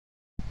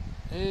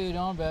Hey,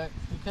 Don back.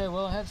 Okay,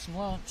 well I had some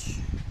lunch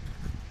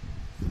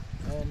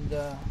and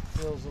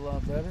feels a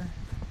lot better.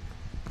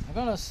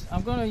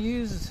 I'm gonna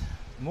use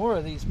more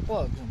of these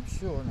plugs, I'm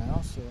sure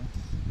now. So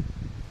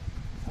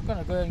I'm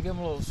gonna go ahead and give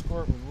them a little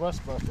squirt with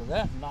Rust Buster.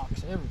 That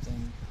knocks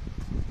everything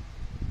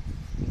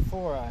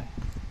before I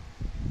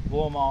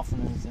blow them off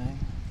and everything.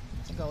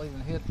 I think I'll even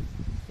hit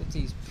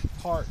these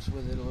parts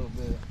with it a little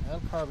bit.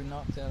 That'll probably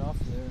knock that off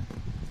there.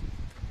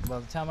 By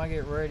the time I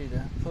get ready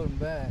to put them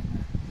back,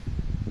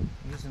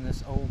 I'm using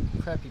this old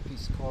crappy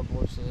piece of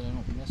cardboard so that I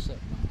don't mess up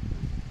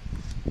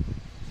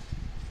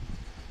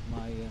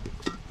my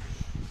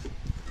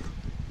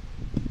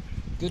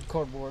good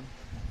cardboard.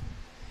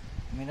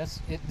 I mean,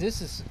 that's it.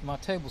 This is my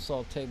table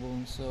saw table,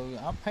 and so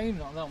I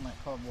painted on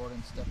that cardboard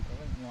and stuff. But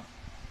I didn't want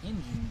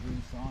engine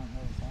grease on it and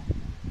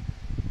everything.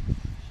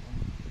 So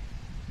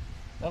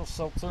that'll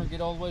soak through and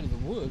get all the way to the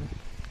wood.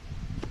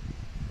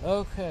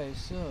 Okay,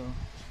 so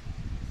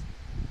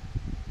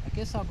I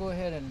guess I'll go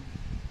ahead and,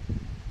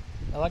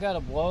 well, I gotta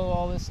blow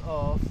all this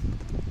off.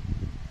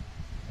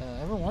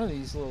 Every one of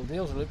these little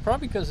deals,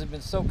 probably because they've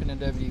been soaking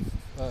in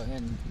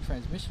in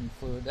transmission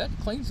fluid, that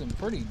cleans them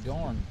pretty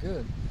darn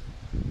good.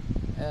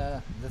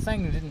 The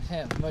thing that didn't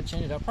have much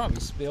in it, I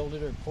probably spilled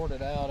it or poured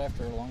it out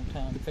after a long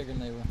time, figuring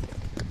they were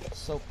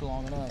soaked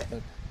long enough.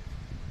 But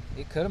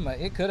it could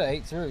have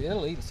ate through.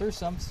 It'll eat through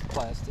some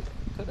plastic.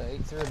 It could have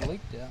ate through and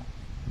leaked out.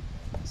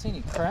 I don't see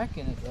any crack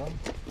in it though.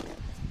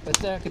 But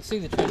there I could see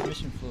the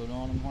transmission fluid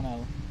on them when I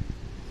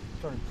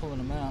started pulling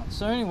them out.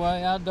 So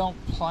anyway, I don't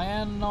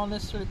plan on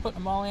necessarily putting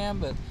them all in,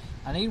 but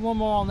I need one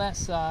more on that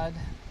side.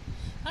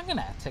 I'm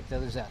gonna have to take the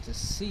others out to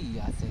see.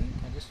 I think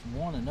I just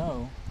want to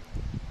know,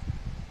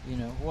 you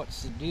know,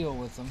 what's the deal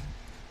with them.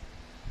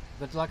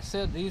 But like I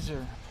said, these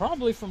are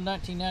probably from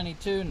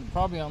 1992 and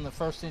probably on the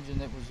first engine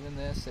that was in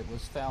this. It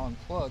was fouling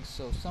plugs,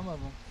 so some of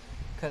them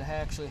could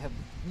actually have,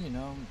 you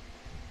know,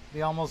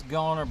 be almost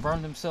gone or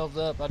burned themselves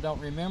up. I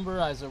don't remember.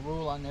 As a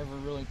rule, I never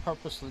really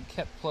purposely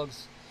kept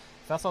plugs.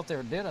 If I thought they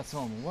were dead, I'd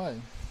throw them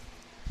away.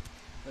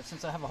 But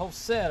since I have a whole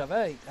set of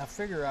 8, I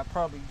figure I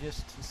probably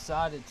just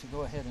decided to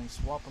go ahead and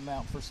swap them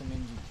out for some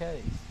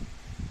NGKs.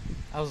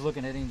 I was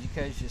looking at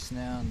NGKs just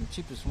now, and the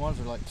cheapest ones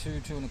are like $2,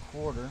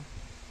 $2.25.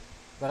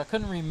 But I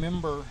couldn't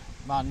remember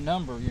my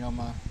number, you know,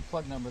 my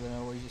plug number that I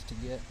always used to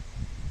get.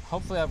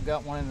 Hopefully I've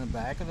got one in the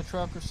back of the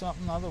truck or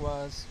something.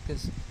 Otherwise,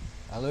 because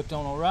I looked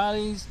on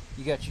O'Reilly's,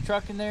 you got your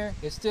truck in there,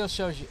 it still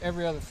shows you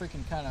every other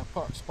freaking kind of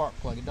spark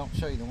plug. It don't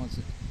show you the ones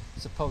that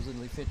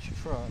supposedly fit your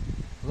truck.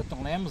 I looked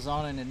on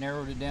Amazon and it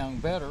narrowed it down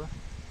better,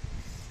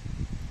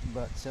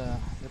 but the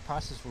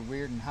prices were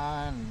weird and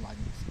high, and like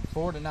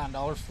 $4 to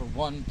 $9 for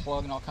one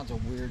plug and all kinds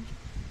of weird,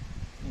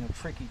 you know,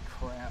 tricky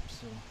crap.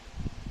 So,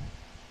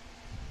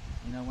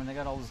 you know, when they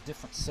got all those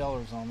different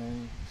sellers on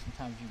there,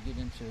 sometimes you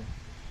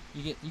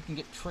can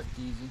get tricked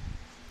easy.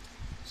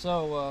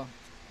 So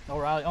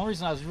O'Reilly. The only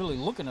reason I was really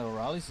looking at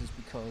O'Reilly's is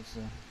because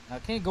I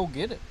can't go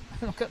get it. I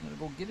don't got to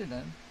go get it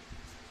in.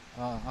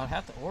 I'd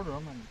have to order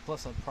them, and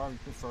plus I'd probably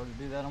prefer to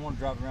do that. I want to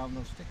drive around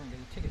with no sticker and get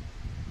a ticket.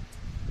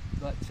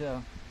 But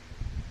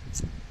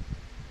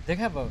they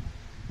have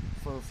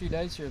for a few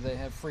days here, they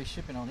have free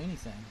shipping on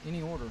anything,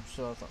 any order.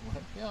 So I thought, well,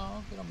 heck yeah,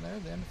 I'll get them there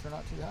then if they're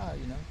not too high,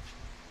 you know.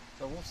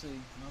 So we'll see.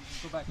 I'll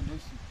just go back and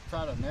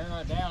try to narrow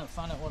it down and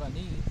find out what I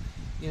need.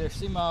 Either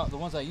see the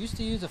ones I used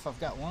to use, if I've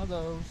got one of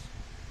those.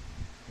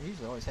 I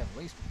usually always have at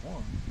least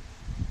one.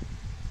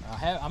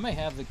 I may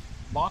have the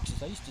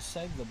boxes. I used to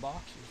save the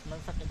boxes. Matter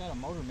of fact, I got a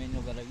motor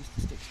manual that I used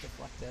to stick stuff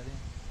like that in.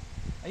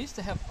 I used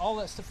to have all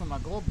that stuff in my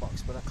glove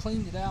box, but I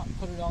cleaned it out and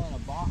put it all in a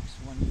box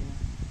one year.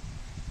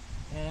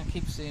 And I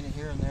keep seeing it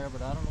here and there,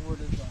 but I don't know where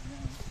it is right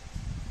now.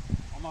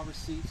 All my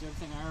receipts,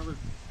 everything I ever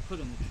put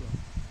in the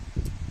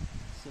truck.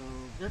 So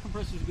air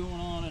compressor's going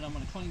on, and I'm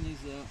going to clean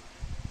these up.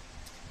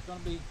 It's going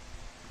to be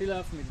too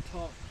loud for me to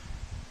talk.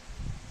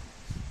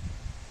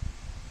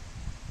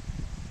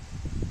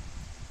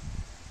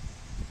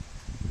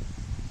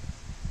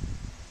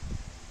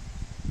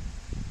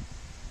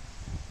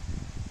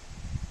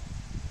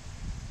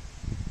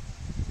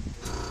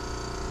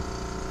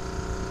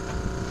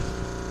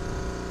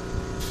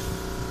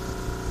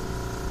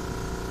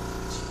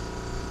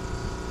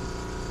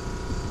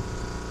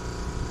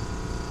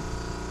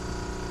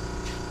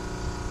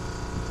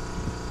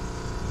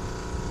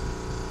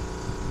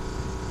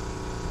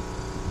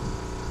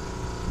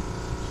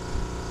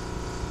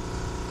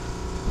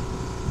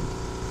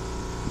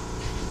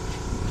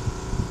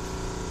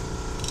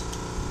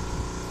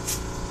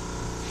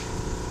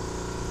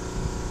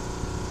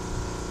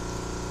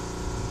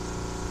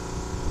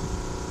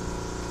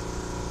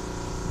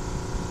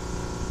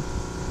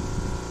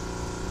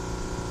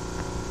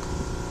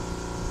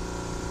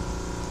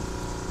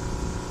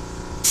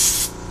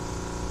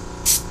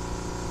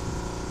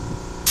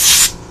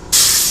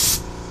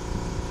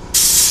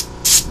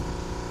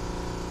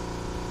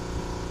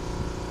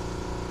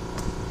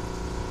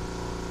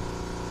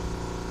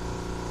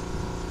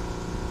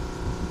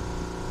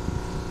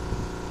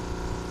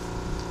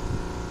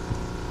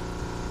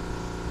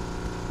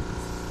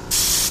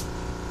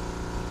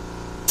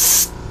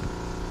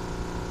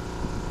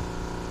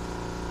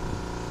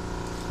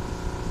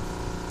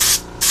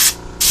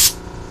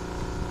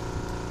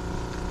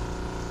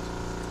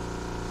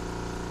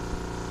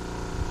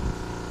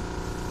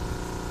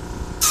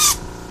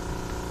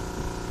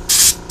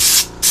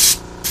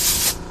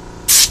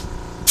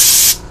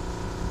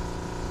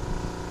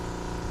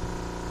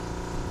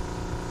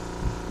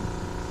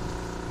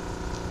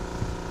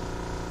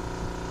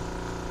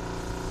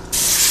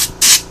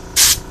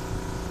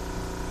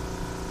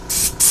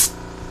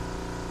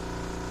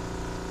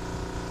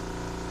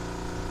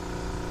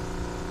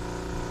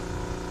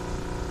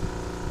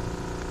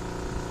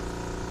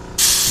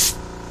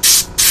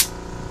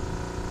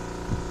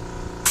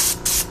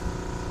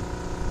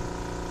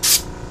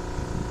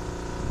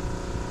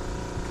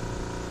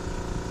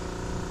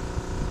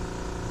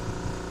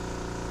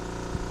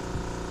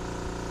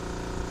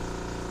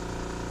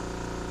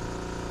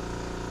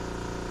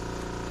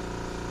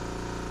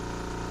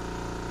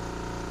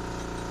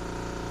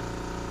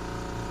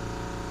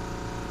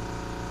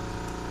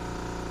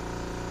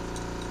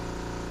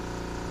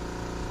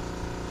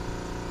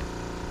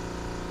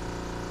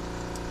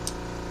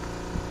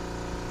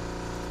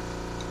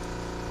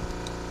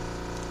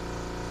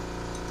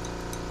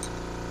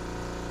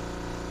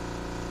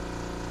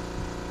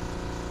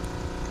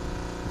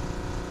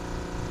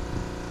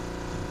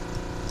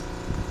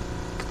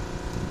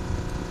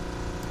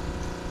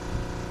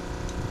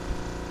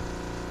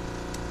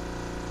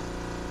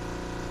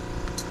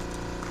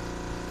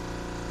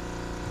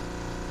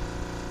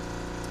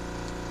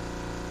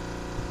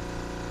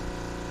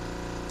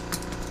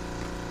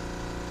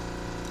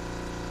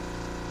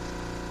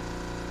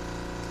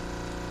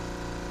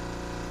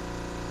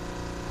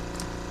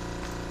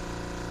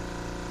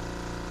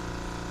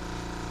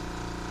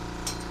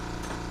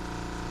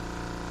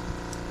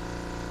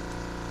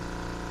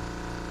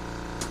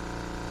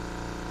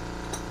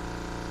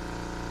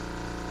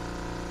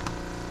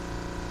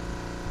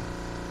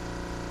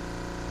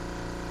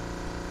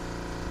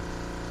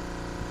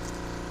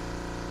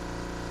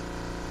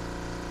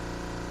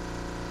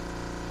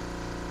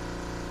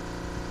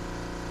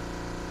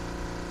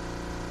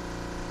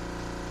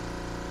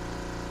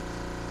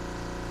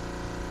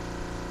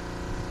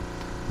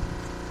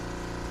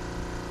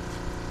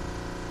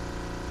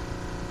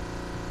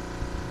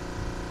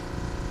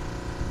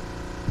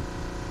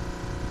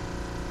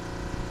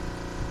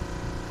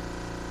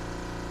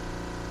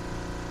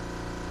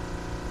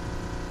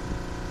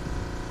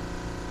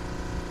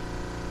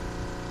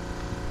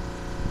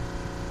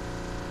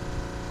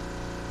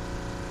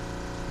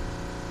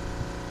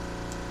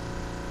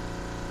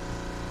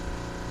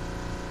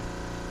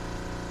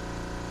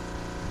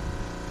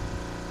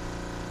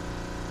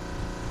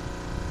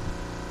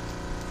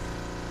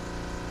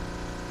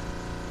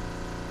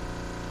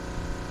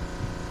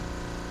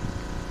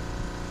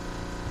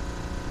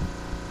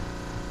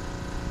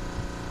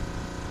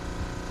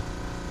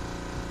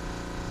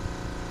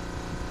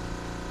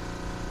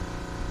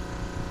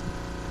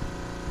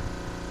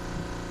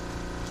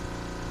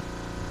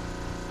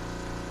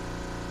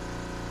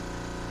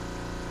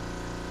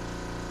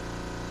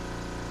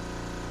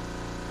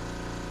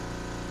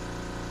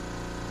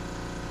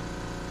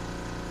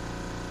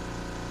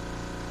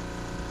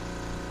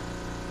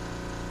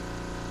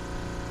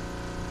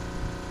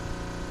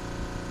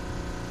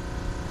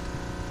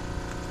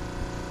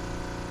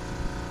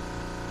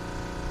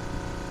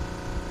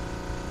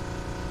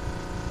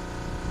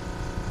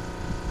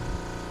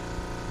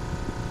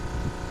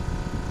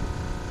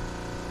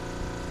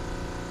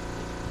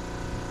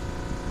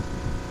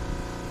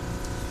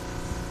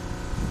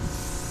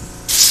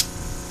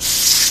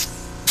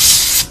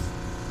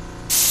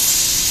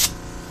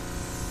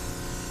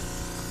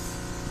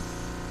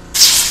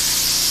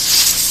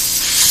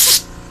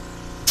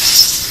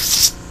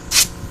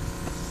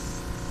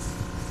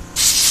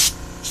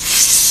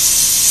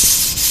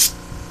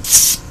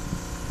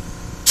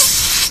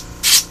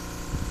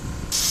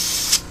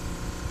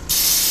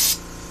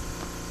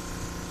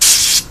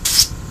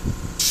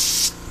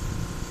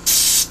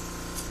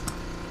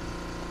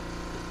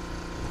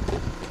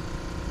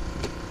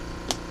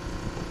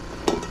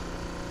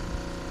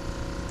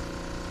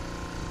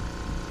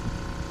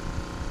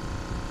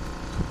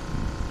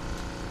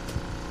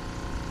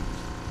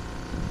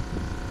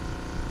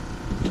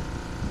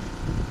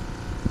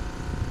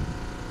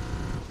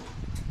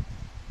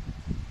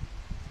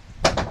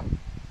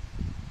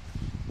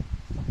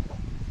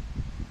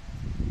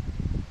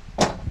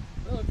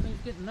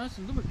 nice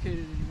and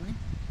lubricated anyway.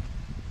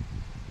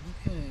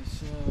 Okay,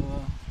 so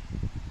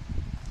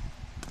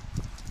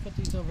put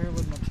these over here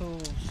with my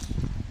tools.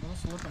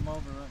 Let's look them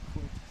over right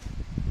quick.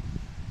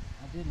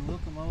 I did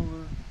look them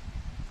over.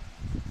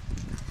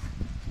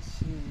 Let's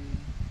see.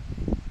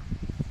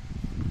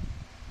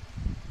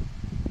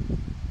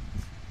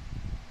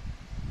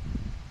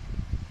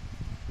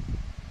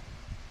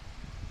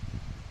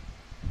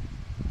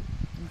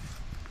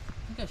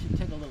 I think I should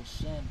take a little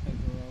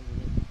sandpaper over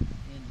the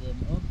end of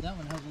them. Oh, that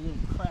one has a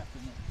little crack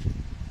in it.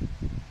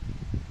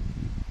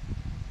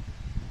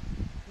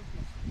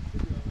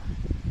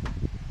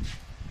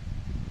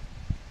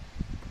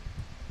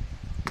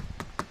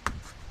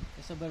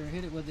 I better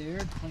hit it with the air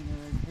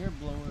cleaner, air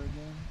blower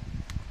again.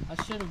 I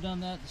should have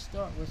done that to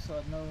start with, so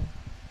I'd know.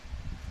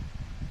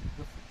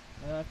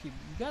 If you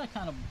gotta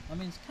kind of, I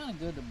mean, it's kind of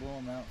good to blow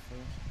them out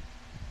first.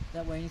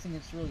 That way, anything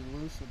that's really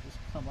loose will just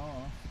come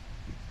off.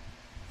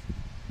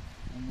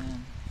 And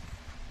then,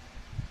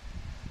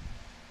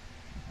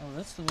 oh,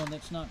 that's the one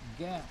that's not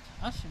gapped.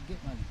 I should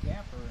get my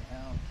gapper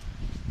out.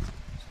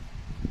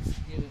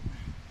 Get it.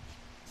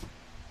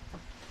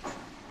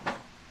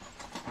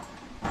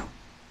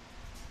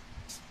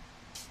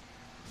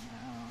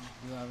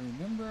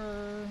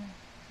 Remember,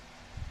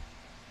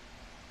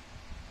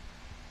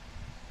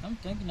 I'm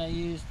thinking I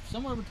used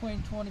somewhere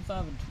between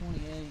 25 and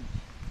 28.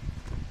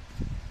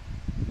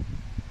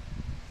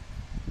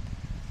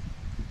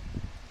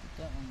 Put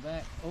that one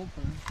back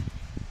open.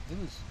 It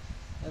was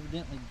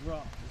evidently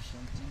dropped or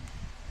something.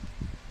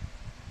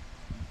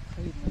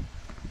 Pavement.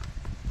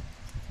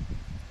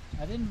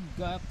 I didn't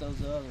gap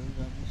those others,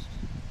 I just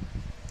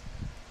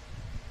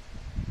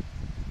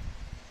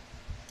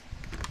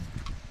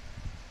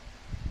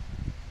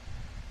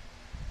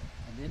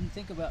didn't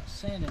think about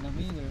sanding them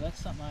either. That's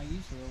something I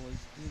usually always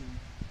do.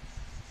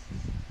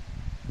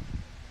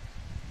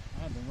 I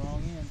had the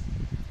wrong end.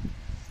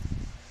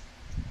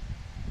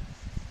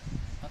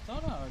 I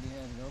thought I already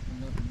had it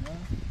opened up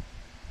enough.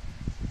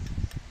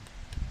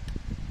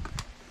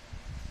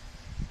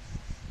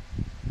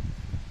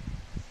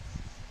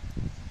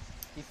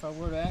 If I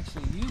were to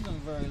actually use them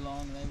very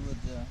long, they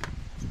would, I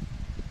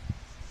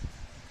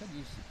could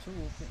use the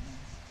tool, couldn't I?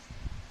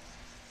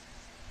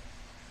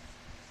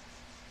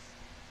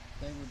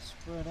 They would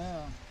spread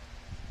out.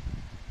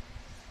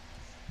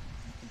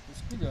 I think the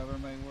screwdriver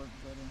may work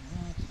better.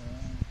 That's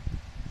alright.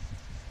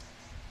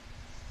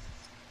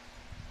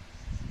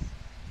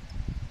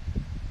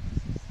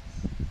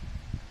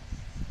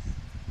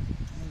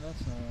 Well,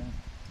 that's alright.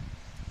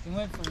 It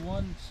went from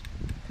one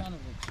kind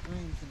of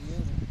extreme to the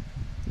other.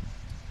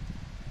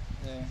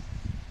 There.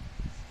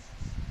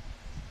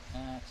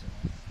 That's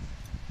alright.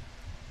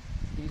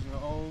 These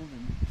are old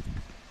and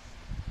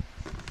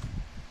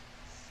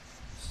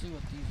see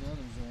what these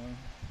others are.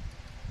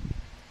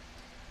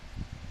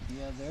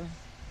 Yeah,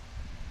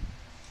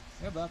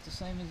 they're about the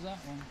same as that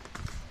one.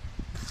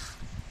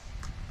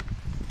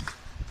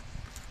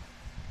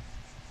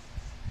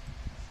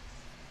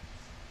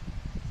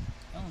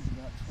 That one's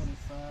about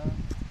 25.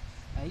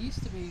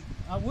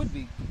 I would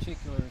be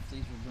particular if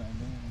these were brand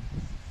new.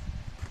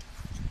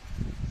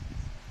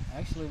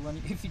 Actually,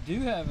 if you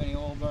do have any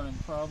oil burning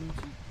problems,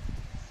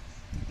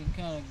 you can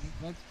kind of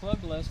make the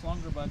plug last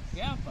longer by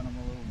gapping them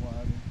a little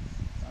wider.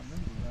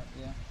 Remember that,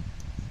 yeah.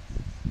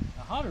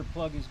 A hotter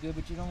plug is good,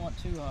 but you don't want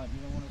too hot. You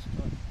don't want to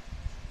start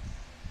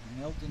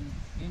melting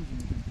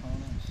engine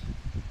components.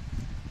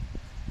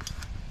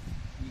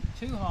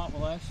 Too hot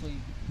will actually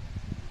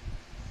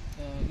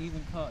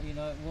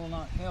it will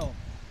not help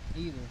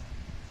either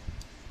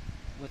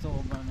with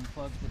oil burning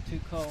plugs, but too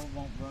cold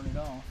won't burn it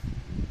off.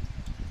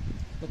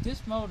 But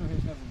this motor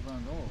has never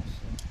burned oil,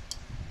 so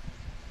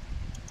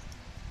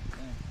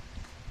yeah.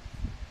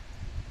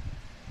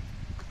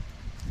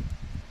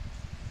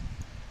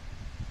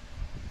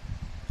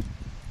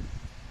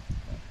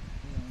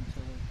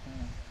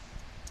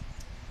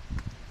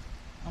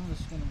 I'm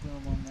just going to do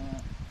them on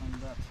that. I'm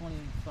about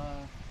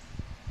 25,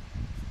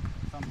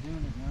 if I'm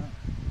doing it right.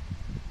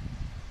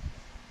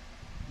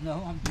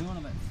 No, I'm doing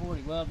them at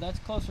 40. Well, that's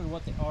closer to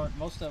what they are.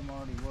 Most of them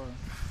already were.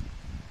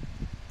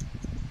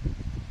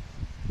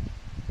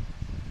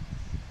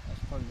 That's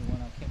probably the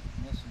one I kept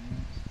messing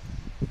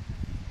with.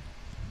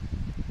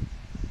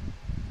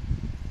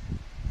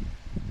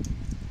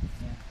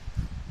 Yeah.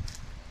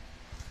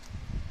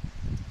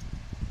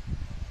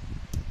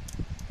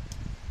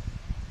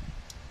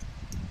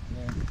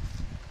 There.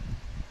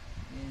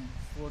 And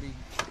 40.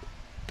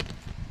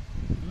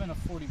 I'm in a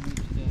 40 mood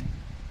today.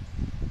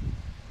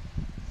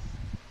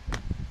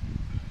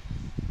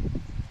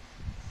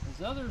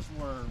 Those others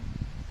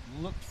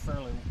looked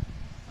fairly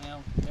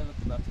well. They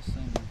looked about the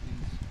same as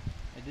these.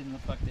 They didn't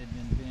look like they'd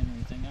been bent or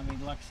anything. I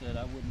mean, like I said,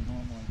 I wouldn't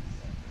normally do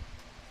that, but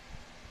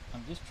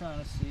I'm just trying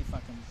to see if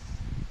I can,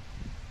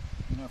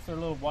 if they're a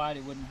little wide,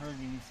 it wouldn't hurt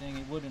anything.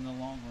 It would in the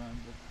long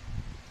run, but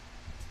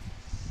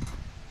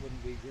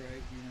wouldn't be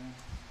great,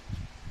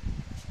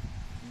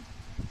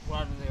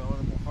 Wider they are,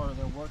 the more harder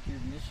they'll work your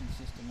ignition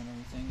system and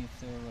everything if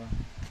they're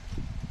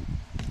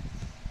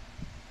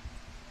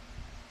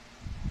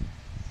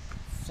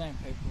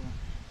sandpaper.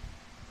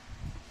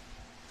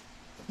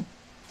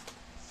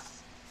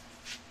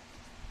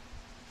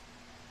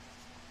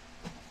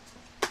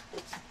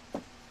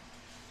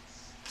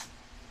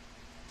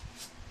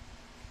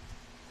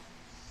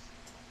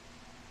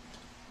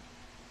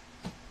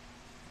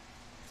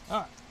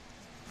 Alright.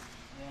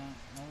 Yeah,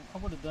 I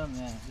would have done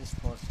that, this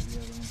part for the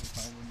other ones, if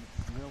I wouldn't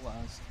have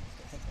realized what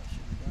the heck I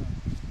should have done.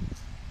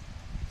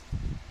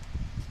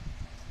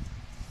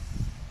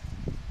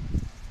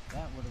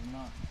 That would have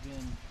not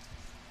been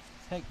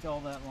taked all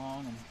that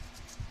long, and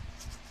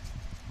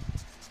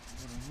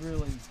would have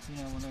really, you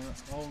know, when they're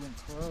old and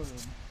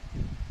corroded,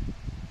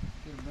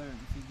 get a better,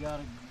 if you got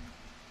a,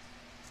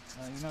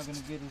 you're not going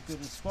to get as good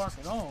a spark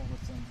at all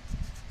with them.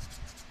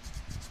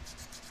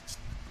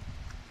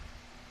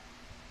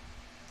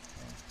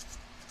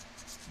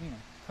 You know,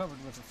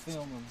 covered with a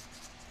film of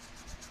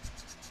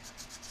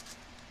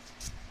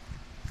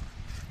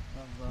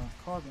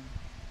carbon.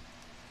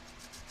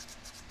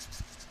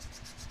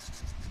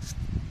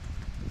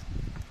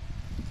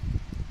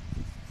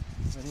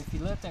 But if you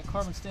let that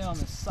carbon stay on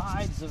the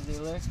sides of the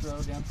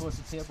electrode down towards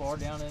the tip or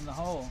down in the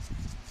hole,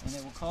 and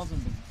it will cause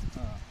them to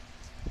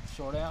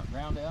short out,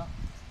 ground out.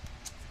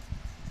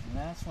 And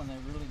that's when they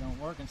really don't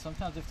work. And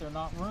sometimes if they're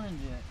not ruined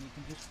yet, you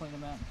can just clean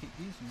them out and keep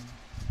using them.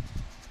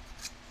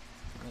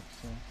 But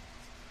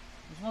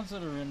there's ones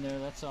that are in there,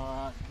 that's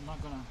alright. I'm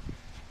not going to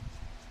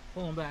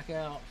pull them back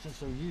out since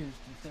they're used.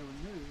 If they were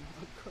new,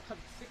 I'd try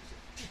to fix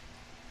it.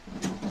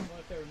 Well,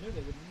 if they were new,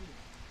 they wouldn't need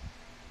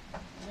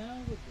it. Now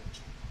we're good.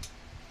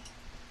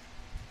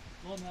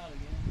 Blow them out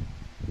again.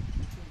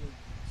 Make sure the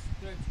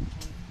threads are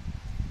clean.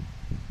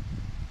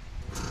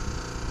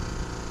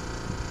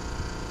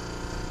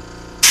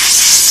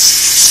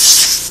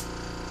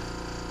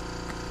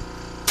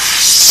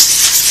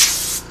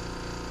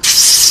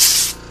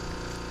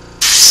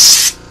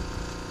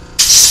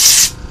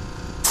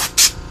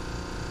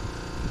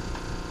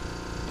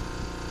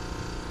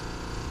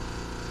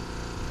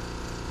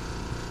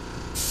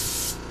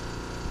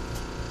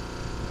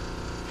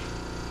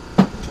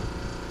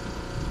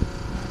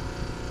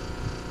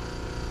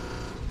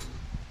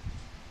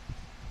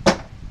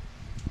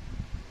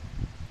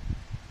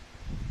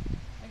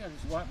 I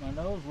just wipe my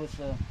nose with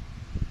the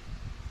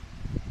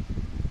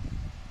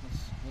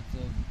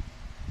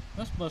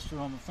dust buster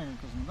on my finger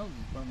because my nose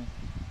is burning.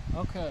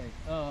 Okay,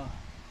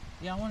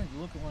 yeah, I wanted to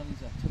look at one of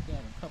these. I took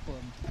out a couple of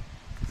them,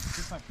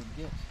 see if I could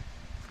get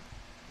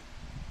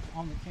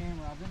on the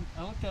camera.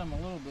 I looked at them a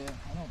little bit.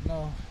 I don't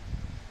know.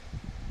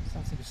 I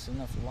don't think it's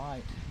enough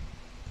light.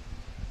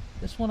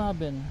 This one I'm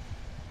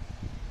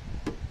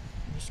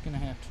just gonna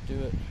have to do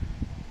it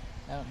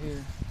out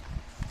here.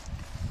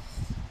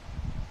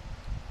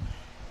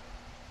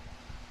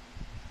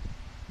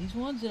 These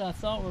ones that I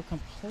thought were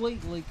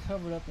completely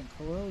covered up in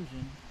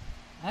corrosion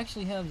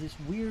actually have this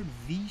weird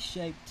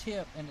V-shaped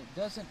tip, and it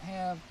doesn't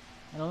have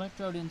an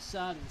electrode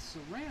inside of the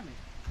ceramic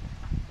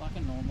like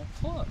a normal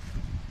plug.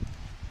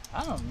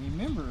 I don't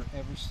remember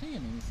ever seeing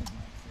anything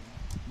like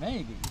that.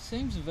 Maybe. It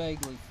seems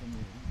vaguely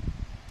familiar.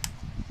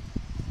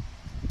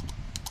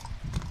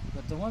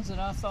 But the ones that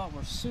I thought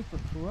were super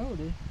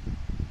corroded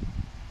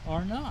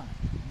are not.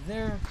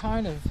 They're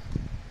kind of,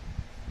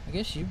 I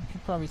guess you're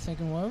probably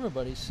thinking, well,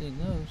 everybody's seen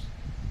those.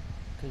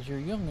 Because you're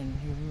young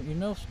and you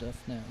know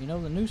stuff now. You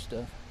know the new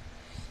stuff.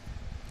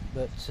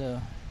 But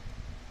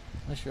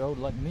unless you're old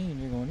like me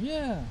and you're going,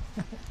 yeah.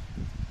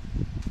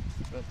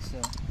 But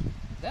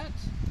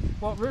that's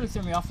what really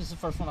threw me off is the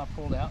first one I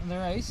pulled out. And they're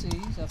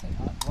ACs. I think,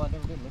 well, I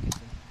never did look at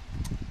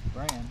the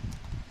brand.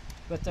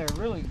 But they're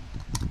really,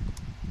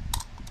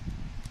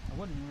 I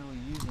wouldn't really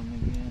use them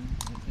again.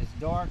 As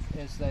dark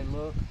as they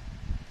look.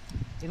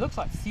 It looks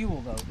like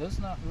fuel though. It does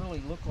not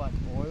really look like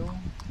oil.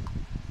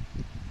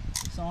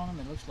 On them,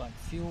 it looks like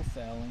fuel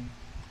fouling.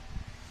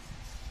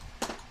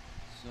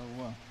 So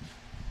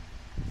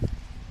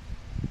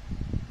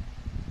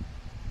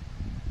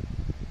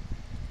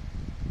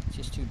it's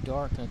just too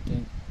dark, I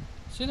think.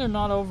 See, they're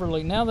not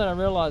overly, now that I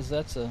realize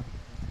that's of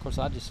course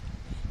I just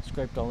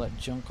scraped all that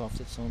junk off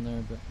that's on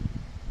there, but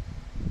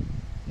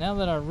now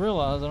that I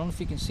realize, I don't know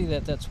if you can see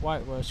that, that's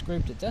white where I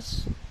scraped it.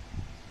 That's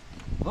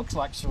looks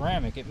like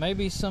ceramic. It may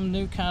be some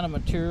new kind of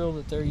material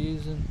that they're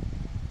using.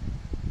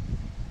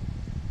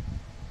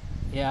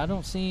 Yeah, I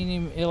don't see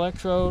any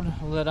electrode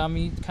that I'm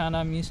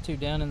used to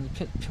down in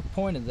the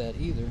point of that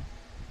either.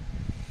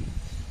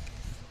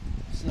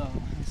 So,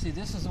 see,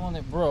 this is the one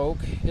that broke.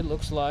 It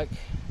looks like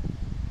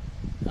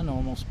a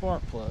normal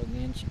spark plug, the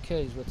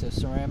NGKs with the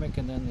ceramic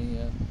and then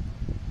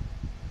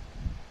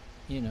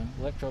the,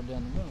 electrode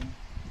down the middle.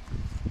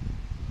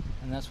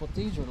 And that's what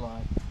these are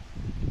like.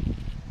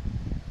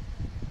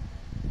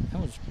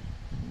 That was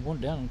worn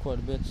down quite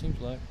a bit,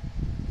 seems like.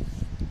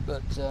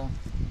 But,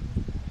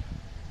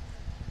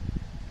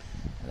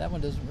 that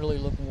one doesn't really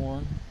look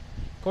worn.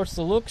 Of course,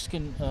 the looks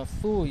can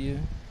fool you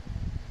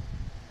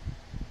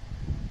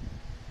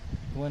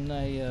when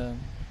they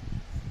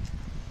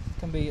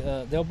can be.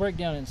 They'll break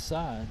down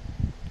inside.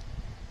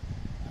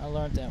 I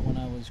learned that when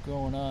I was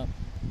growing up.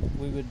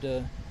 We would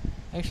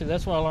Actually,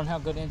 that's where I learned how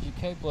good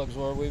NGK plugs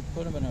were. We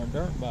put them in our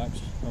dirt bikes,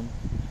 or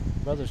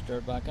brother's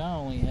dirt bike. I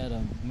only had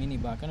a mini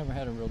bike. I never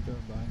had a real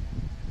dirt bike.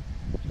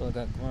 Until I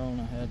got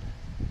grown,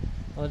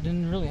 well, I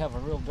didn't really have a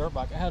real dirt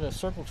bike. I had a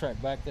circle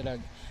track bike that I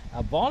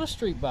bought a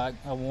street bike.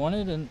 I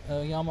wanted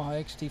a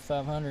Yamaha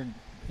XT500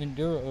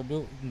 Enduro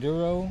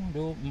dual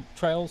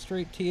Trail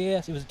Street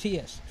TS. It was a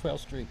TS Trail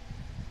Street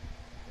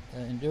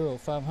Enduro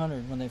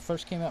 500 when they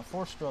first came out,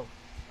 4-stroke.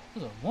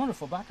 It was a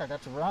wonderful bike. I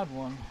got to ride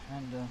one,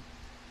 and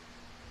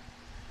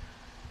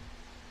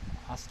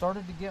I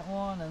started to get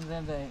one, and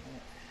then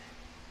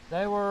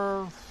they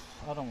were,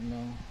 I don't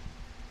know.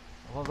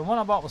 Well, the one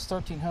I bought was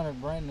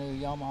 1300, brand new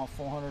Yamaha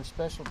 400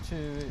 Special 2.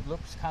 It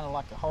looks kind of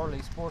like a Harley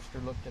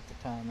Sportster looked at the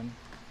time, and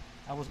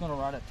I was going to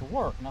ride it to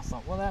work. And I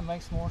thought, well, that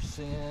makes more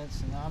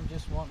sense, and I'm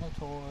just wanting a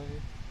toy.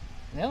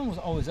 And the other one was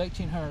always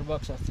 $1,800, I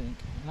think,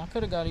 and I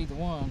could have got either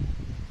one.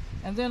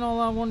 And then all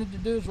I wanted to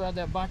do is ride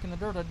that bike in the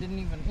dirt. I didn't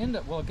even end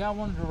up. Well, a guy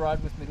wanted to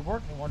ride with me to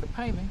work, and he wanted to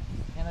pay me,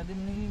 and I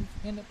didn't even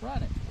end up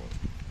riding it to work.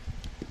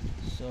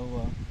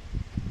 So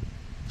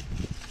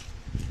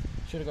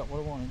should have got what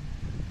I wanted.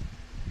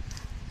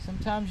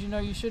 Sometimes, you know,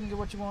 you shouldn't get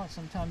what you want.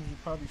 Sometimes you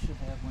probably should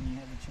have when you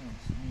have a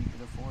chance and you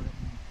could afford it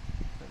and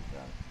could have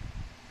got it.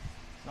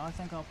 So I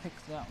think I'll pick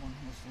that one.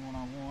 That's the one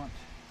I want.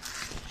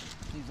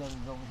 These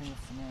others over here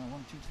for now.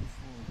 1, 2, 3,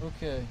 4.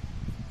 Okay.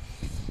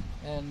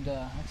 And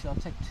actually,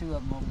 I'll take 2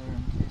 of them over there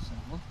in case.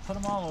 We'll put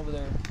them all over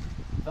there.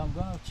 If I'm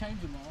going to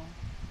change them all,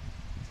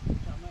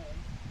 which I may.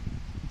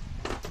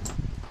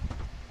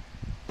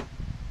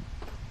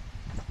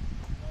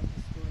 I'll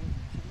just go ahead and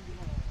change them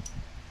all.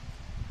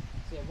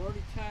 See, I've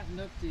already tightened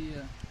up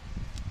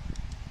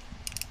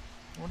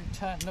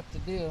the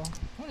deal.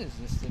 What is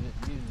this that it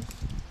uses?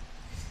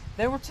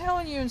 They were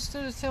telling you,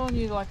 instead of telling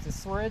you like the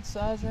thread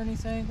size or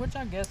anything, which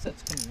I guess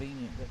that's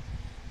convenient, but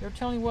they were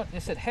telling you what, they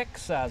said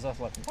hex size. I was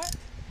like, what?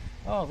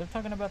 Oh, they're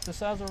talking about the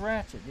size of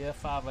ratchet. Yeah,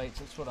 5/8.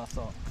 That's what I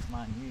thought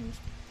mine used.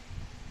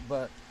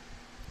 But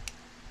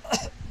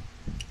that's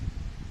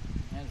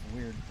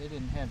weird. They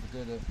didn't have a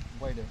good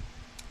way to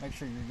make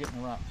sure you're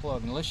getting the right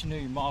plug, unless you knew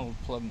your model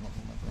plug number,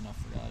 and I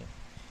forgot it.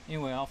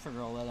 Anyway, I'll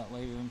figure all that out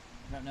later.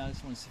 Right now, I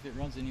just want to see if it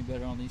runs any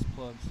better on these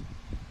plugs.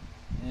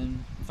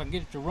 And if I can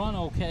get it to run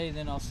okay,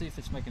 then I'll see if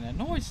it's making that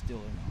noise still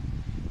or not.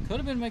 Could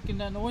have been making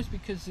that noise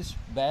because this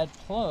bad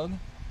plug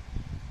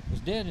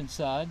was dead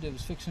inside. It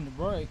was fixing to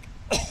break.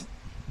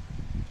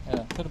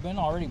 Could have been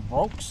already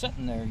broke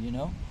sitting there, you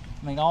know.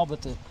 I mean,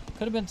 could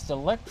have been that the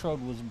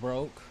electrode was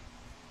broke,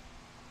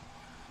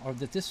 or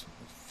that this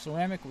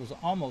ceramic was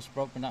almost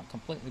broke, but not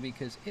completely,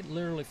 because it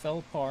literally fell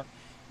apart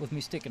with me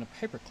sticking a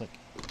paper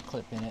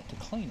clip in it to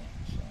clean it.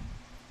 So,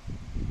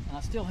 and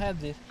I still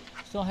had it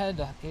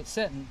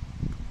sitting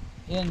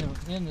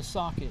in the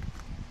socket.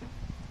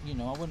 You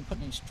know, I wasn't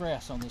putting any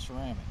stress on the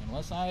ceramic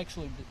unless I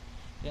actually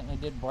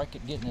did break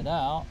it getting it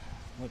out,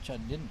 which I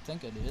didn't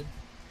think I did.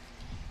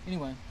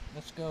 Anyway,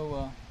 let's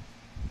go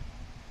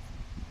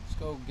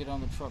get on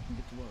the truck and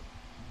get to work.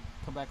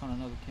 Come back on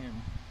another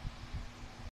camera.